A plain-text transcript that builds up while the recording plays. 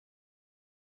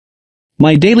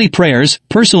My daily prayers,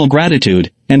 personal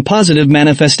gratitude, and positive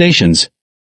manifestations.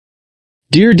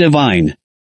 Dear Divine,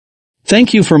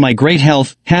 thank you for my great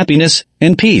health, happiness,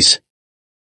 and peace.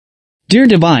 Dear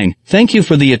Divine, thank you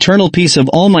for the eternal peace of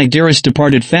all my dearest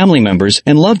departed family members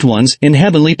and loved ones in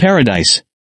heavenly paradise.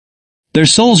 Their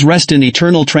souls rest in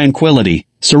eternal tranquility,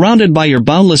 surrounded by your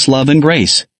boundless love and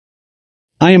grace.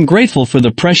 I am grateful for the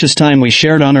precious time we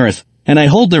shared on earth, and I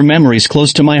hold their memories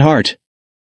close to my heart.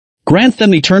 Grant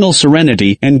them eternal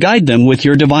serenity and guide them with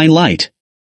your divine light.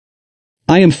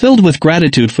 I am filled with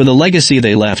gratitude for the legacy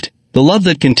they left, the love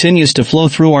that continues to flow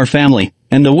through our family,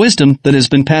 and the wisdom that has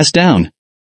been passed down.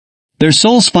 Their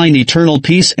souls find eternal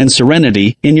peace and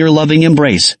serenity in your loving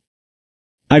embrace.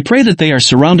 I pray that they are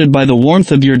surrounded by the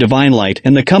warmth of your divine light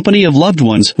and the company of loved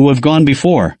ones who have gone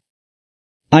before.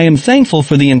 I am thankful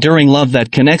for the enduring love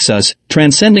that connects us,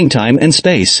 transcending time and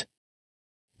space.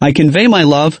 I convey my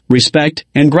love, respect,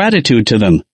 and gratitude to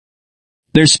them.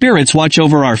 Their spirits watch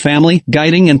over our family,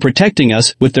 guiding and protecting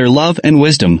us with their love and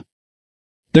wisdom.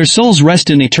 Their souls rest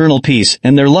in eternal peace,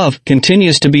 and their love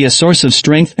continues to be a source of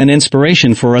strength and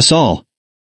inspiration for us all.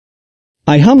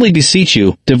 I humbly beseech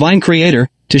you, Divine Creator,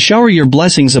 to shower your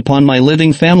blessings upon my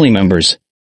living family members.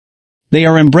 They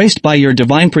are embraced by your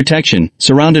divine protection,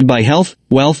 surrounded by health,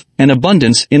 wealth, and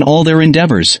abundance in all their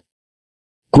endeavors.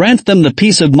 Grant them the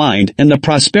peace of mind and the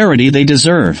prosperity they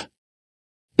deserve.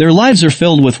 Their lives are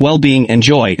filled with well-being and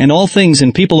joy, and all things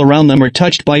and people around them are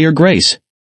touched by your grace.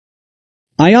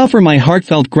 I offer my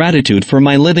heartfelt gratitude for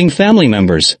my living family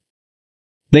members.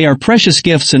 They are precious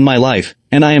gifts in my life,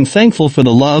 and I am thankful for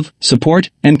the love, support,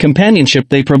 and companionship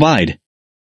they provide.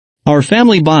 Our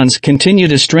family bonds continue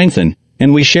to strengthen,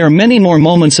 and we share many more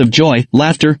moments of joy,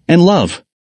 laughter, and love.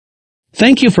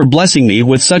 Thank you for blessing me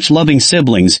with such loving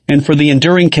siblings and for the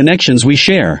enduring connections we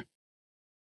share.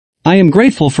 I am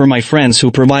grateful for my friends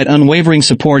who provide unwavering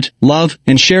support, love,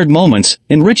 and shared moments,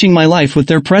 enriching my life with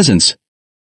their presence.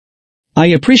 I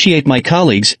appreciate my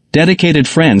colleagues, dedicated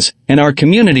friends, and our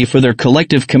community for their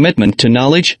collective commitment to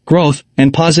knowledge, growth,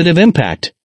 and positive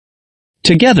impact.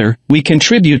 Together, we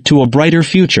contribute to a brighter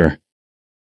future.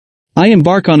 I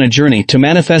embark on a journey to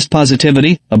manifest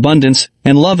positivity, abundance,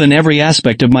 and love in every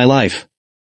aspect of my life.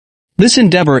 This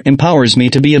endeavor empowers me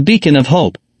to be a beacon of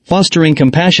hope, fostering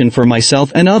compassion for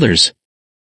myself and others.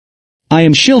 I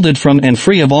am shielded from and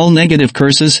free of all negative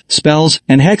curses, spells,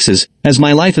 and hexes, as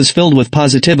my life is filled with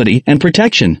positivity and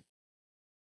protection.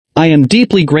 I am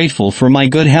deeply grateful for my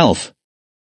good health.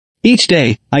 Each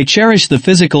day, I cherish the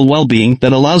physical well-being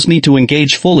that allows me to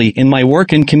engage fully in my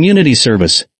work and community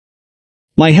service.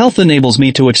 My health enables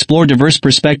me to explore diverse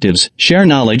perspectives, share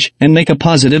knowledge, and make a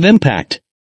positive impact.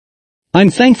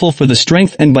 I'm thankful for the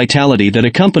strength and vitality that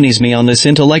accompanies me on this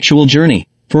intellectual journey,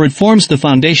 for it forms the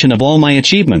foundation of all my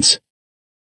achievements.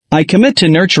 I commit to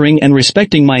nurturing and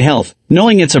respecting my health,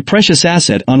 knowing it's a precious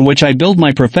asset on which I build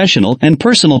my professional and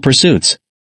personal pursuits.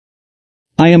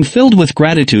 I am filled with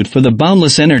gratitude for the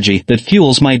boundless energy that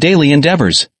fuels my daily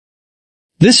endeavors.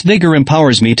 This vigor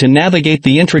empowers me to navigate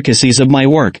the intricacies of my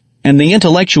work and the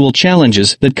intellectual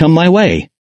challenges that come my way.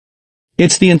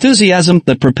 It's the enthusiasm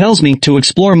that propels me to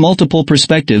explore multiple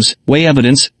perspectives, weigh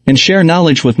evidence, and share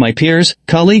knowledge with my peers,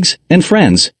 colleagues, and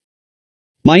friends.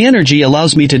 My energy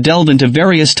allows me to delve into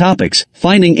various topics,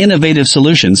 finding innovative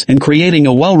solutions and creating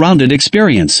a well-rounded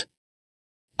experience.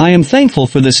 I am thankful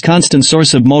for this constant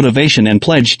source of motivation and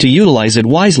pledge to utilize it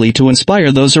wisely to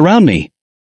inspire those around me.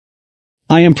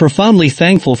 I am profoundly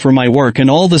thankful for my work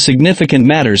and all the significant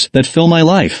matters that fill my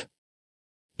life.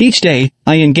 Each day,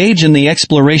 I engage in the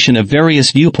exploration of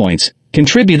various viewpoints,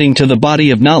 contributing to the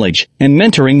body of knowledge and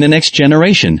mentoring the next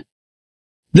generation.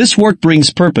 This work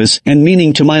brings purpose and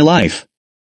meaning to my life.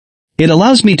 It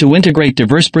allows me to integrate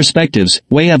diverse perspectives,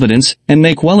 weigh evidence, and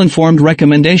make well-informed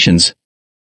recommendations.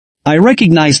 I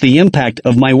recognize the impact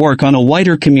of my work on a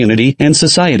wider community and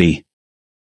society.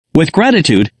 With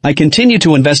gratitude, I continue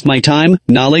to invest my time,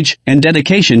 knowledge, and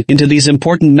dedication into these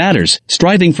important matters,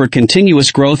 striving for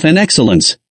continuous growth and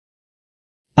excellence.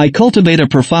 I cultivate a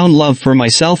profound love for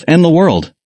myself and the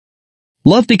world.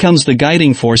 Love becomes the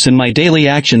guiding force in my daily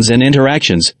actions and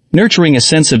interactions, nurturing a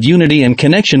sense of unity and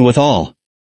connection with all.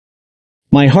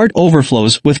 My heart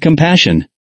overflows with compassion.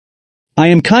 I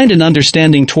am kind and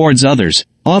understanding towards others,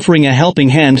 offering a helping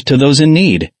hand to those in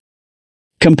need.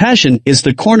 Compassion is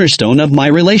the cornerstone of my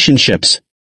relationships.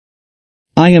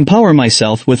 I empower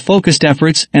myself with focused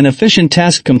efforts and efficient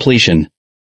task completion.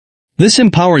 This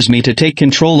empowers me to take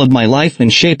control of my life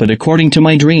and shape it according to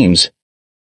my dreams.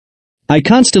 I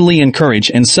constantly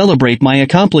encourage and celebrate my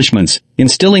accomplishments,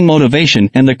 instilling motivation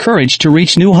and the courage to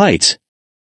reach new heights.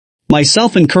 My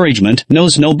self-encouragement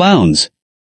knows no bounds.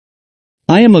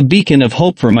 I am a beacon of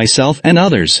hope for myself and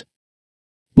others.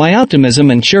 My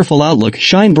optimism and cheerful outlook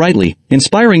shine brightly,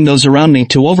 inspiring those around me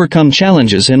to overcome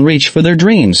challenges and reach for their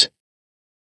dreams.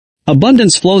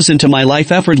 Abundance flows into my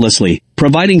life effortlessly,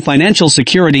 providing financial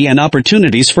security and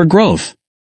opportunities for growth.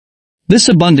 This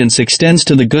abundance extends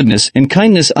to the goodness and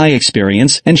kindness I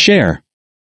experience and share.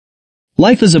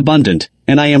 Life is abundant,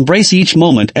 and I embrace each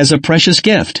moment as a precious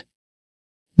gift.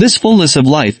 This fullness of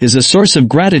life is a source of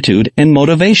gratitude and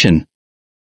motivation.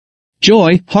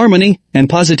 Joy, harmony, and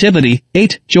positivity.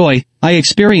 8. Joy. I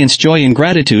experience joy and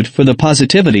gratitude for the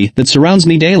positivity that surrounds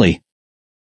me daily.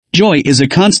 Joy is a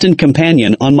constant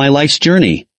companion on my life's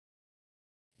journey.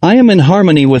 I am in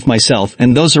harmony with myself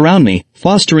and those around me,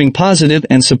 fostering positive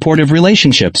and supportive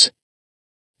relationships.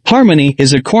 Harmony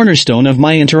is a cornerstone of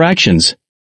my interactions.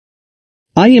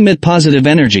 I emit positive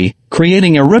energy,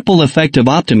 creating a ripple effect of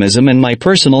optimism in my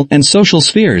personal and social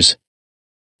spheres.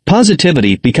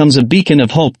 Positivity becomes a beacon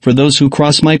of hope for those who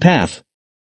cross my path.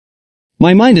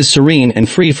 My mind is serene and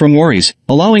free from worries,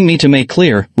 allowing me to make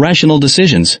clear, rational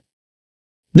decisions.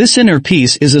 This inner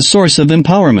peace is a source of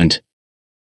empowerment.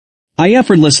 I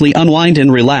effortlessly unwind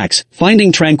and relax,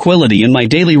 finding tranquility in my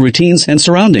daily routines and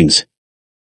surroundings.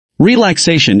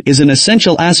 Relaxation is an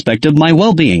essential aspect of my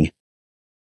well-being.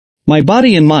 My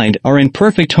body and mind are in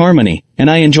perfect harmony, and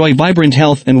I enjoy vibrant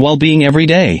health and well-being every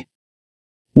day.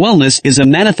 Wellness is a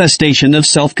manifestation of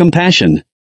self-compassion.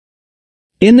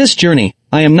 In this journey,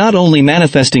 I am not only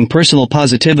manifesting personal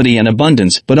positivity and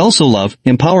abundance but also love,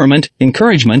 empowerment,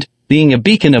 encouragement, being a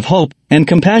beacon of hope, and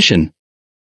compassion.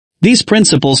 These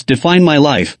principles define my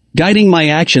life, guiding my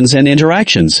actions and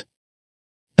interactions.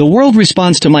 The world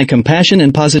responds to my compassion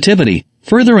and positivity,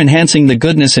 further enhancing the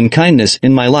goodness and kindness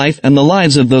in my life and the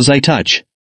lives of those I touch.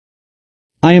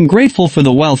 I am grateful for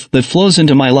the wealth that flows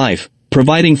into my life,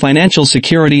 providing financial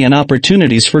security and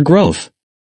opportunities for growth.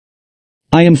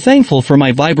 I am thankful for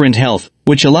my vibrant health,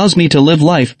 which allows me to live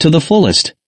life to the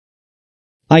fullest.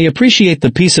 I appreciate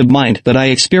the peace of mind that I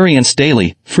experience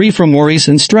daily, free from worries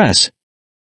and stress.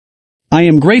 I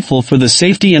am grateful for the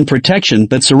safety and protection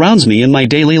that surrounds me in my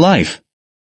daily life.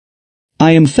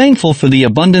 I am thankful for the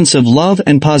abundance of love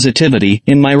and positivity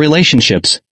in my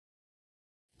relationships.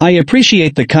 I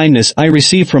appreciate the kindness I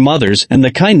receive from others and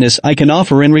the kindness I can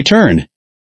offer in return.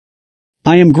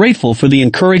 I am grateful for the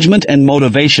encouragement and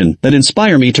motivation that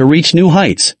inspire me to reach new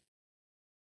heights.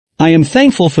 I am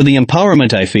thankful for the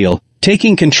empowerment I feel,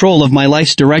 taking control of my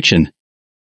life's direction.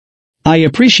 I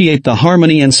appreciate the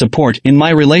harmony and support in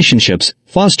my relationships,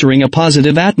 fostering a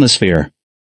positive atmosphere.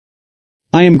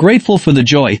 I am grateful for the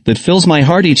joy that fills my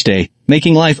heart each day,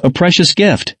 making life a precious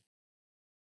gift.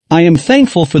 I am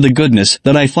thankful for the goodness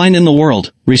that I find in the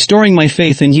world, restoring my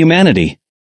faith in humanity.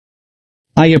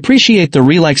 I appreciate the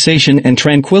relaxation and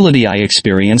tranquility I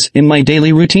experience in my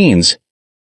daily routines.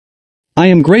 I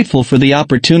am grateful for the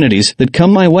opportunities that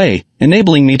come my way,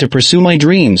 enabling me to pursue my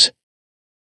dreams.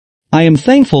 I am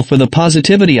thankful for the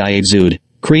positivity I exude,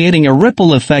 creating a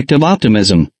ripple effect of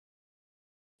optimism.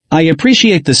 I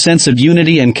appreciate the sense of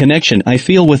unity and connection I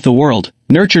feel with the world,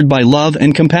 nurtured by love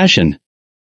and compassion.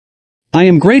 I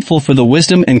am grateful for the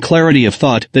wisdom and clarity of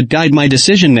thought that guide my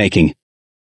decision-making.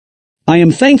 I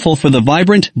am thankful for the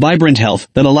vibrant health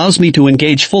that allows me to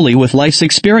engage fully with life's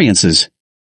experiences.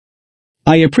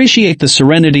 I appreciate the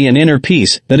serenity and inner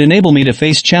peace that enable me to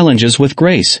face challenges with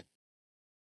grace.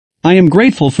 I am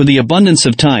grateful for the abundance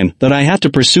of time that I have to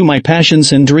pursue my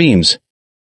passions and dreams.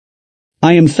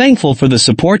 I am thankful for the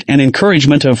support and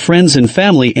encouragement of friends and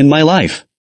family in my life.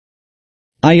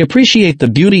 I appreciate the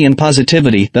beauty and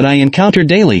positivity that I encounter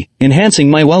daily,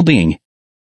 enhancing my well-being.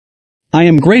 I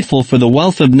am grateful for the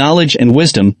wealth of knowledge and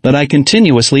wisdom that I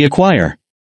continuously acquire.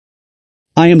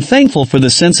 I am thankful for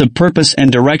the sense of purpose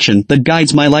and direction that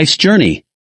guides my life's journey.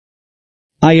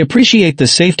 I appreciate the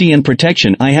safety and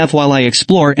protection I have while I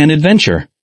explore and adventure.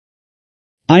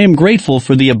 I am grateful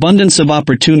for the abundance of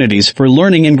opportunities for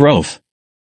learning and growth.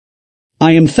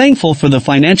 I am thankful for the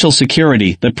financial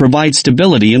security that provides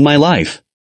stability in my life.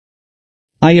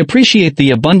 I appreciate the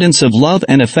abundance of love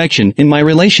and affection in my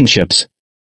relationships.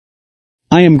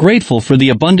 I am grateful for the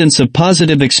abundance of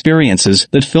positive experiences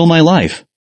that fill my life.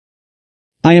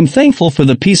 I am thankful for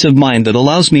the peace of mind that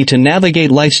allows me to navigate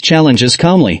life's challenges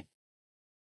calmly.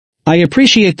 I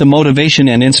appreciate the motivation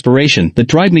and inspiration that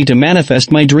drive me to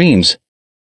manifest my dreams.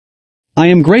 I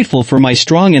am grateful for my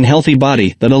strong and healthy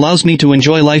body that allows me to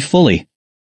enjoy life fully.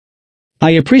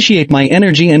 I appreciate my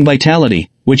energy and vitality,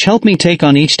 which help me take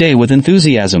on each day with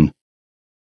enthusiasm.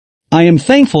 I am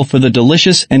thankful for the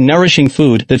delicious and nourishing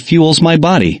food that fuels my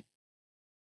body.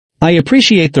 I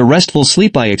appreciate the restful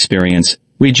sleep I experience,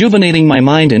 rejuvenating my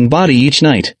mind and body each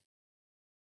night.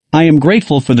 I am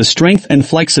grateful for the strength and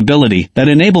flexibility that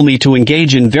enable me to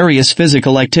engage in various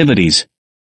physical activities.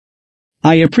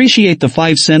 I appreciate the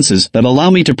five senses that allow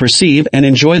me to perceive and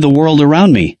enjoy the world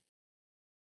around me.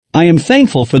 I am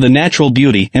thankful for the natural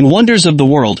beauty and wonders of the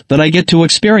world that I get to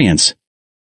experience.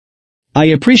 I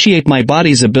appreciate my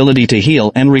body's ability to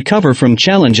heal and recover from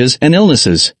challenges and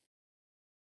illnesses.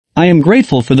 I am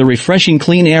grateful for the refreshing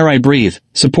clean air I breathe,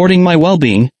 supporting my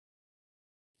well-being.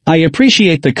 I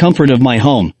appreciate the comfort of my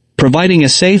home, providing a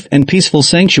safe and peaceful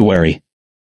sanctuary.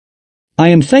 I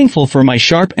am thankful for my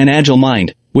sharp and agile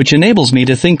mind, which enables me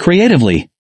to think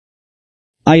creatively.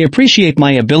 I appreciate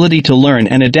my ability to learn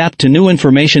and adapt to new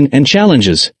information and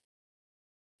challenges.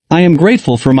 I am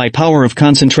grateful for my power of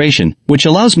concentration, which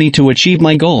allows me to achieve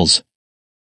my goals.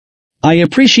 I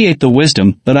appreciate the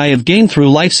wisdom that I have gained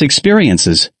through life's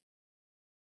experiences.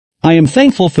 I am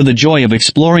thankful for the joy of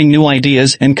exploring new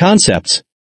ideas and concepts.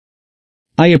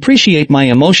 I appreciate my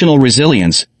emotional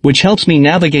resilience, which helps me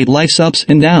navigate life's ups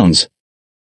and downs.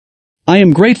 I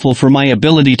am grateful for my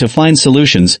ability to find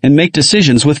solutions and make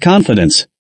decisions with confidence.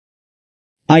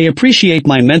 I appreciate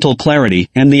my mental clarity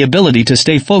and the ability to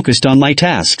stay focused on my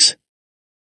tasks.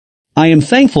 I am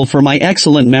thankful for my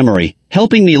excellent memory,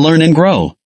 helping me learn and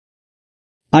grow.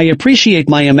 I appreciate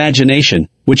my imagination,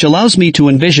 which allows me to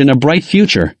envision a bright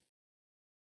future.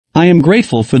 I am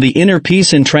grateful for the inner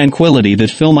peace and tranquility that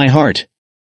fill my heart,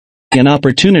 and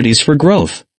opportunities for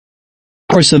growth.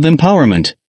 Source of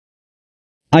empowerment.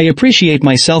 I appreciate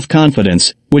my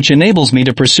self-confidence, which enables me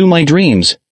to pursue my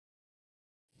dreams.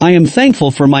 I am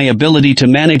thankful for my ability to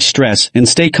manage stress and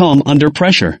stay calm under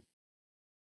pressure.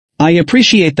 I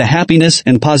appreciate the happiness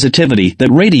and positivity that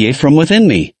radiate from within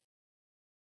me.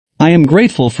 I am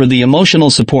grateful for the emotional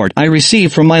support I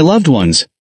receive from my loved ones.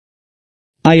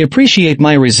 I appreciate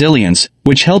my resilience,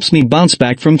 which helps me bounce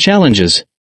back from challenges.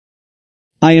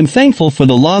 I am thankful for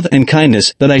the love and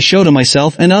kindness that I show to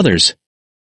myself and others.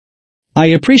 I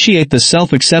appreciate the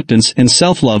self-acceptance and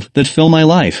self-love that fill my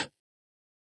life.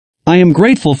 I am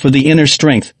grateful for the inner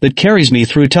strength that carries me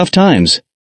through tough times.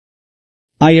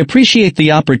 I appreciate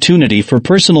the opportunity for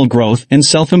personal growth and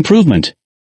self-improvement.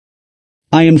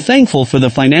 I am thankful for the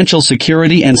financial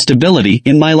security and stability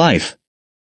in my life.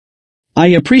 I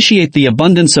appreciate the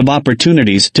abundance of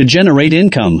opportunities to generate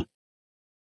income.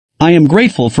 I am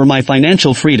grateful for my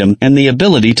financial freedom and the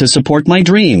ability to support my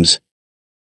dreams.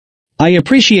 I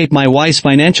appreciate my wise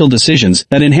financial decisions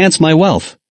that enhance my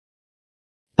wealth.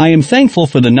 I am thankful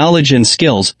for the knowledge and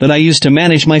skills that I use to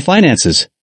manage my finances.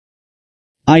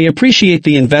 I appreciate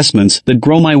the investments that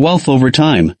grow my wealth over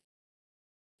time.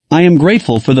 I am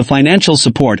grateful for the financial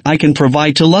support I can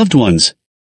provide to loved ones.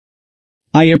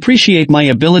 I appreciate my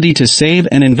ability to save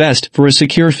and invest for a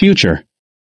secure future.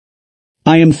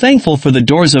 I am thankful for the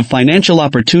doors of financial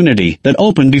opportunity that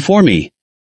open before me.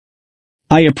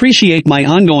 I appreciate my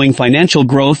ongoing financial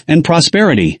growth and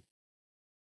prosperity.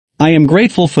 I am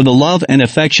grateful for the love and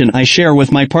affection I share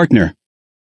with my partner.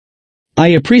 I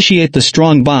appreciate the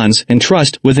strong bonds and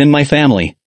trust within my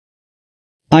family.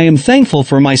 I am thankful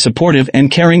for my supportive and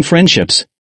caring friendships.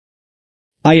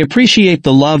 I appreciate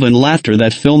the love and laughter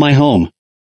that fill my home.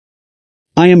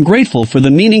 I am grateful for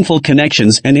the meaningful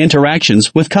connections and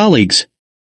interactions with colleagues.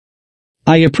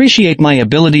 I appreciate my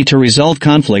ability to resolve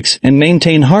conflicts and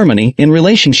maintain harmony in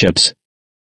relationships.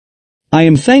 I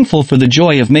am thankful for the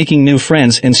joy of making new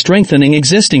friends and strengthening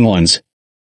existing ones.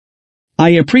 I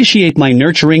appreciate my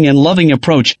nurturing and loving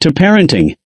approach to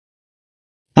parenting.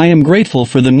 I am grateful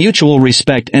for the mutual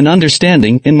respect and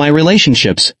understanding in my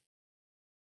relationships.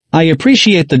 I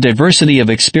appreciate the diversity of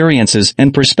experiences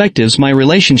and perspectives my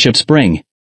relationships bring.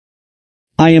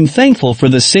 I am thankful for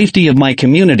the safety of my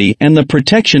community and the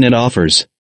protection it offers.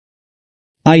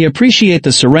 I appreciate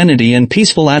the serenity and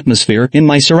peaceful atmosphere in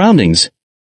my surroundings.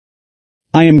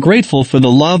 I am grateful for the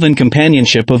love and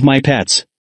companionship of my pets.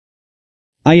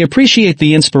 I appreciate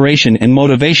the inspiration and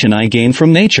motivation I gain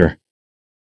from nature.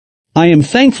 I am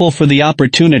thankful for the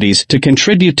opportunities to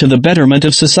contribute to the betterment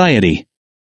of society.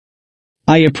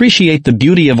 I appreciate the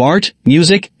beauty of art,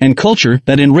 music, and culture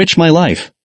that enrich my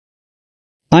life.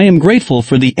 I am grateful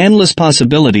for the endless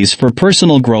possibilities for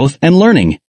personal growth and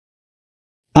learning.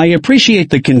 I appreciate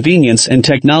the convenience and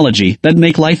technology that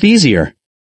make life easier.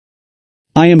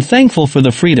 I am thankful for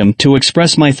the freedom to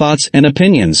express my thoughts and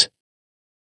opinions.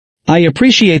 I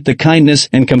appreciate the kindness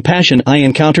and compassion I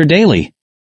encounter daily.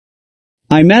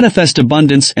 I manifest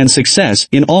abundance and success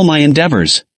in all my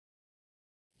endeavors.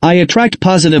 I attract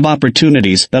positive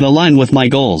opportunities that align with my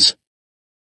goals.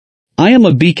 I am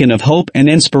a beacon of hope and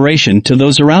inspiration to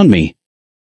those around me.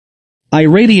 I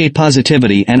radiate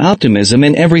positivity and optimism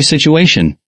in every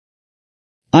situation.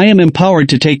 I am empowered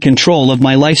to take control of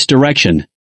my life's direction.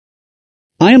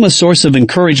 I am a source of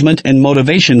encouragement and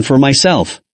motivation for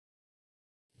myself.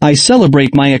 I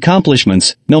celebrate my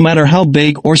accomplishments, no matter how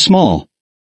big or small.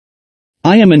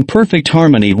 I am in perfect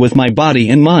harmony with my body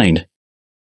and mind.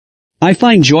 I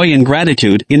find joy and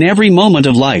gratitude in every moment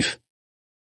of life.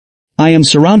 I am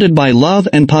surrounded by love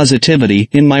and positivity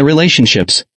in my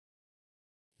relationships.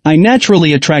 I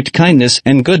naturally attract kindness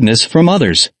and goodness from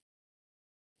others.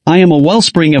 I am a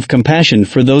wellspring of compassion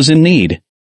for those in need.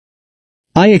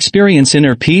 I experience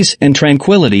inner peace and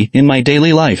tranquility in my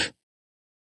daily life.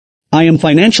 I am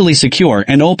financially secure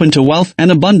and open to wealth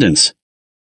and abundance.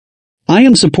 I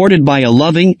am supported by a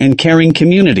loving and caring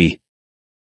community.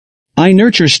 I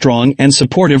nurture strong and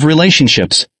supportive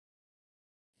relationships.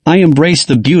 I embrace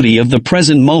the beauty of the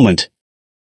present moment.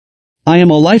 I am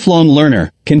a lifelong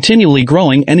learner, continually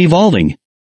growing and evolving.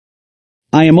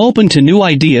 I am open to new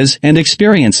ideas and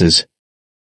experiences.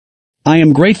 I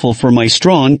am grateful for my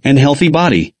strong and healthy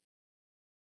body.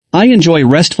 I enjoy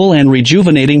restful and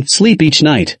rejuvenating sleep each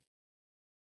night.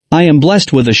 I am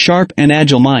blessed with a sharp and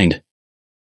agile mind.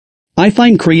 I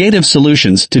find creative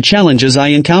solutions to challenges I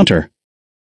encounter.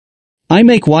 I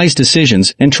make wise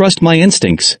decisions and trust my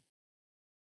instincts.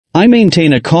 I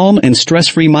maintain a calm and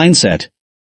stress-free mindset.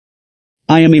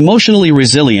 I am emotionally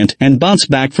resilient and bounce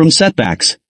back from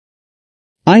setbacks.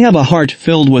 I have a heart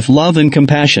filled with love and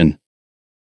compassion.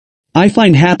 I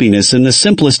find happiness in the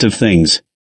simplest of things.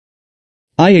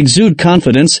 I exude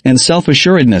confidence and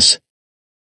self-assuredness.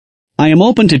 I am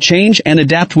open to change and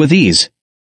adapt with ease.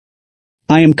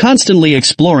 I am constantly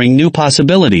exploring new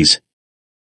possibilities.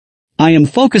 I am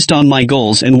focused on my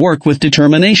goals and work with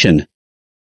determination.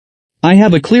 I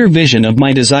have a clear vision of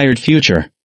my desired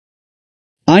future.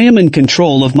 I am in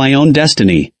control of my own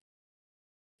destiny.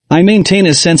 I maintain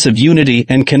a sense of unity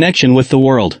and connection with the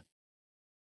world.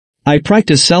 I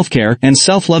practice self-care and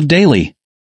self-love daily.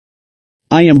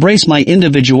 I embrace my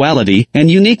individuality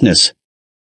and uniqueness.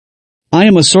 I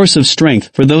am a source of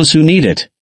strength for those who need it.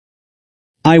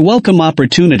 I welcome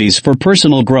opportunities for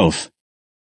personal growth.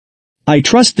 I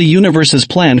trust the universe's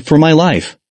plan for my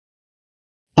life.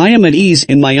 I am at ease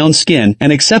in my own skin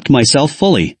and accept myself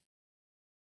fully.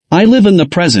 I live in the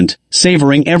present,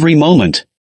 savoring every moment.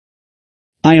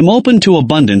 I am open to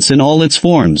abundance in all its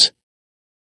forms.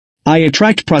 I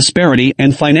attract prosperity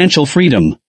and financial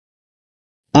freedom.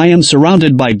 I am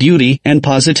surrounded by beauty and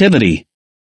positivity.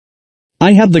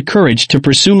 I have the courage to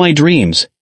pursue my dreams.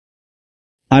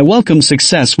 I welcome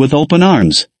success with open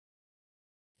arms.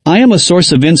 I am a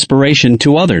source of inspiration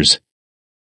to others.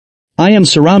 I am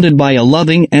surrounded by a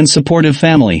loving and supportive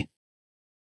family.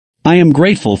 I am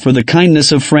grateful for the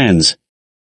kindness of friends.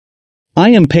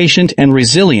 I am patient and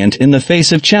resilient in the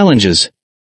face of challenges.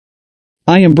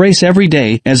 I embrace every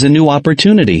day as a new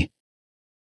opportunity.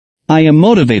 I am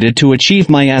motivated to achieve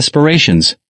my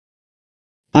aspirations.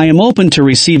 I am open to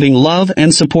receiving love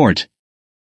and support.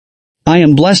 I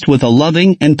am blessed with a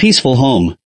loving and peaceful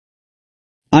home.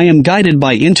 I am guided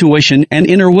by intuition and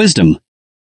inner wisdom.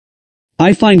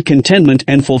 I find contentment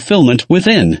and fulfillment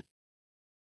within.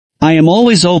 I am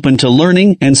always open to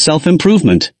learning and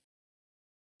self-improvement.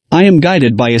 I am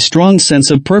guided by a strong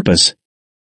sense of purpose.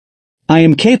 I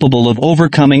am capable of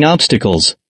overcoming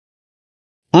obstacles.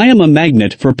 I am a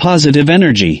magnet for positive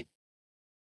energy.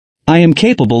 I am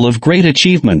capable of great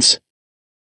achievements.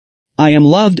 I am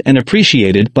loved and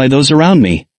appreciated by those around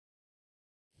me.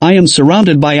 I am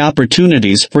surrounded by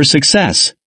opportunities for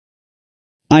success.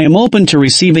 I am open to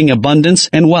receiving abundance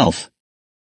and wealth.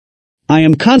 I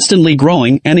am constantly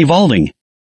growing and evolving.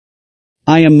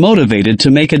 I am motivated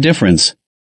to make a difference.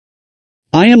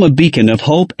 I am a beacon of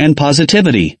hope and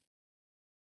positivity.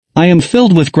 I am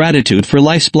filled with gratitude for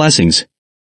life's blessings.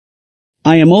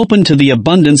 I am open to the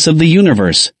abundance of the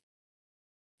universe.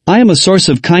 I am a source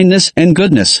of kindness and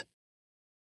goodness.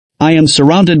 I am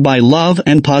surrounded by love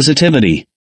and positivity.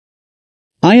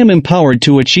 I am empowered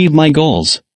to achieve my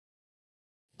goals.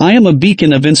 I am a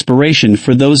beacon of inspiration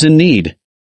for those in need.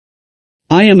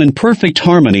 I am in perfect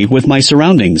harmony with my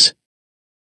surroundings.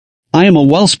 I am a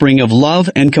wellspring of love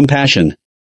and compassion.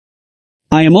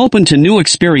 I am open to new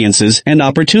experiences and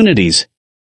opportunities.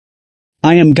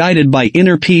 I am guided by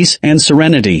inner peace and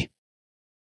serenity.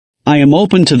 I am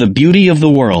open to the beauty of the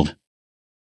world.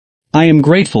 I am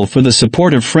grateful for the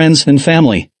support of friends and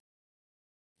family.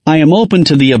 I am open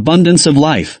to the abundance of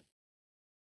life.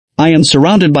 I am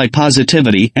surrounded by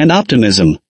positivity and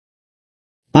optimism.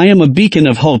 I am a beacon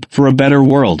of hope for a better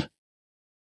world.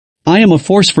 I am a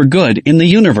force for good in the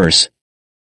universe.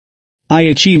 I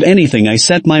achieve anything I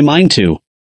set my mind to.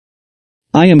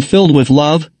 I am filled with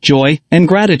love, joy, and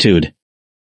gratitude.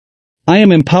 I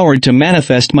am empowered to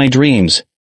manifest my dreams.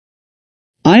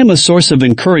 I am a source of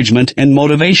encouragement and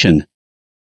motivation.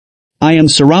 I am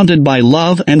surrounded by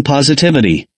love and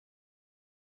positivity.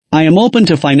 I am open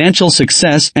to financial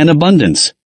success and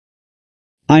abundance.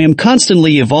 I am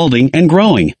constantly evolving and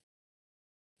growing.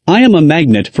 I am a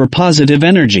magnet for positive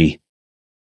energy.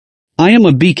 I am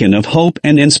a beacon of hope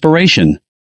and inspiration.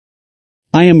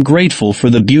 I am grateful for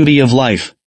the beauty of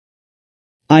life.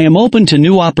 I am open to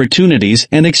new opportunities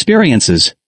and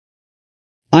experiences.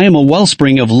 I am a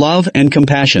wellspring of love and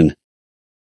compassion.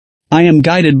 I am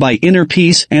guided by inner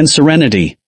peace and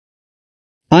serenity.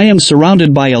 I am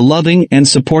surrounded by a loving and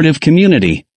supportive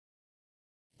community.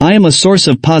 I am a source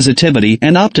of positivity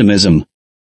and optimism.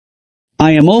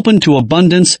 I am open to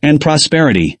abundance and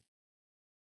prosperity.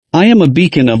 I am a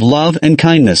beacon of love and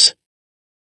kindness.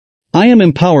 I am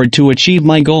empowered to achieve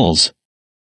my goals.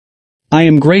 I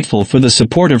am grateful for the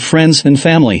support of friends and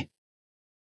family.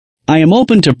 I am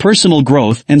open to personal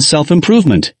growth and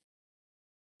self-improvement.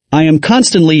 I am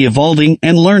constantly evolving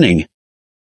and learning.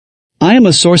 I am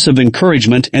a source of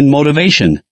encouragement and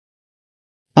motivation.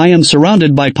 I am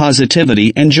surrounded by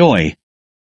positivity and joy.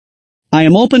 I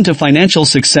am open to financial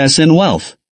success and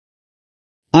wealth.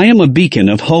 I am a beacon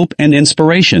of hope and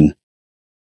inspiration.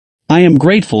 I am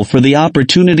grateful for the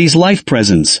opportunities life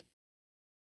presents.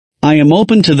 I am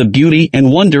open to the beauty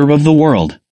and wonder of the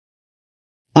world.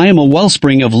 I am a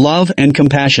wellspring of love and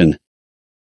compassion.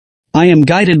 I am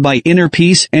guided by inner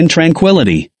peace and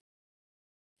tranquility.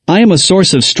 I am a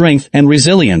source of strength and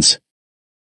resilience.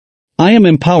 I am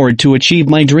empowered to achieve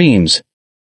my dreams.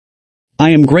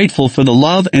 I am grateful for the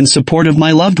love and support of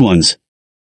my loved ones.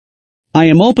 I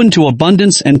am open to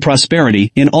abundance and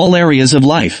prosperity in all areas of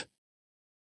life.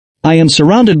 I am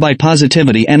surrounded by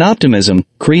positivity and optimism,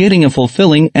 creating a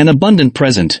fulfilling and abundant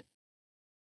present.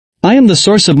 I am the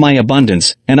source of my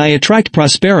abundance, and I attract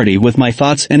prosperity with my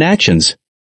thoughts and actions.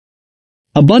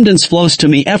 Abundance flows to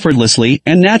me effortlessly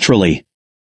and naturally.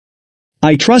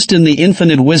 I trust in the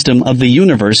infinite wisdom of the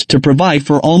universe to provide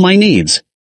for all my needs.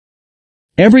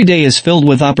 Every day is filled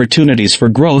with opportunities for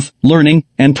growth, learning,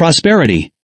 and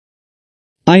prosperity.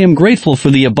 I am grateful for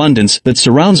the abundance that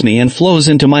surrounds me and flows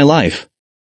into my life.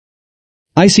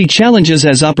 I see challenges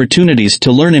as opportunities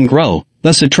to learn and grow,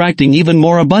 thus attracting even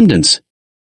more abundance.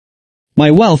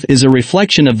 My wealth is a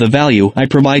reflection of the value I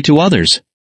provide to others.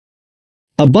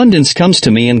 Abundance comes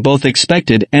to me in both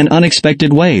expected and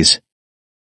unexpected ways.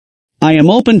 I am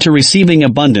open to receiving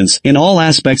abundance in all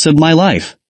aspects of my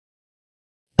life.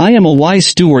 I am a wise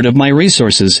steward of my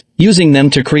resources, using them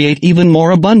to create even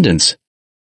more abundance.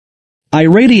 I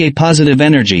radiate positive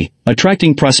energy,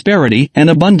 attracting prosperity and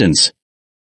abundance.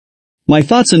 My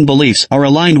thoughts and beliefs are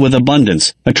aligned with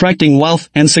abundance, attracting wealth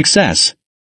and success.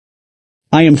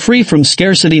 I am free from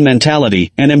scarcity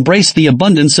mentality and embrace the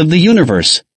abundance of the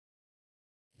universe.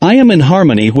 I am in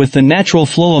harmony with the natural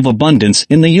flow of abundance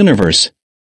in the universe.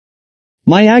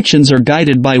 My actions are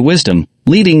guided by wisdom,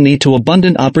 leading me to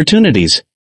abundant opportunities.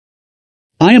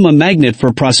 I am a magnet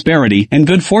for prosperity and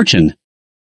good fortune.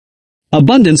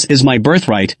 Abundance is my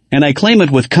birthright, and I claim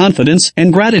it with confidence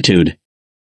and gratitude.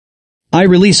 I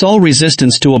release all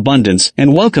resistance to abundance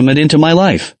and welcome it into my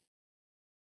life.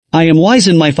 I am wise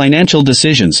in my financial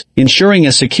decisions, ensuring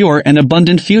a secure and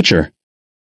abundant future.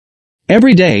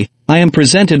 Every day, I am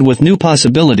presented with new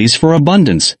possibilities for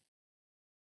abundance.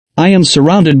 I am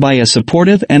surrounded by a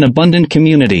supportive and abundant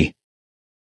community.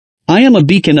 I am a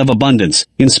beacon of abundance,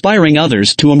 inspiring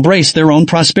others to embrace their own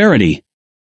prosperity.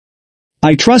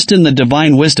 I trust in the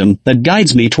divine wisdom that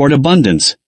guides me toward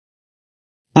abundance.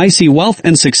 I see wealth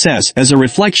and success as a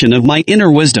reflection of my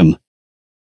inner wisdom.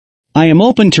 I am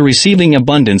open to receiving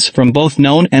abundance from both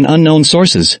known and unknown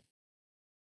sources.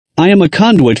 I am a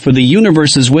conduit for the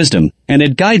universe's wisdom, and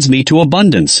it guides me to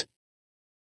abundance.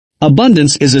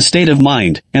 Abundance is a state of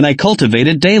mind, and I cultivate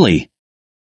it daily.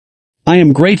 I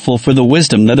am grateful for the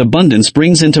wisdom that abundance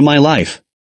brings into my life.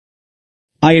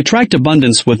 I attract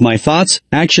abundance with my thoughts,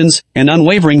 actions, and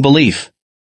unwavering belief.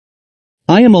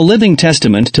 I am a living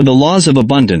testament to the laws of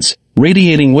abundance,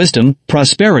 radiating wisdom,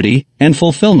 prosperity, and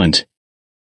fulfillment.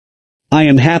 I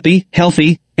am happy,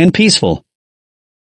 healthy, and peaceful.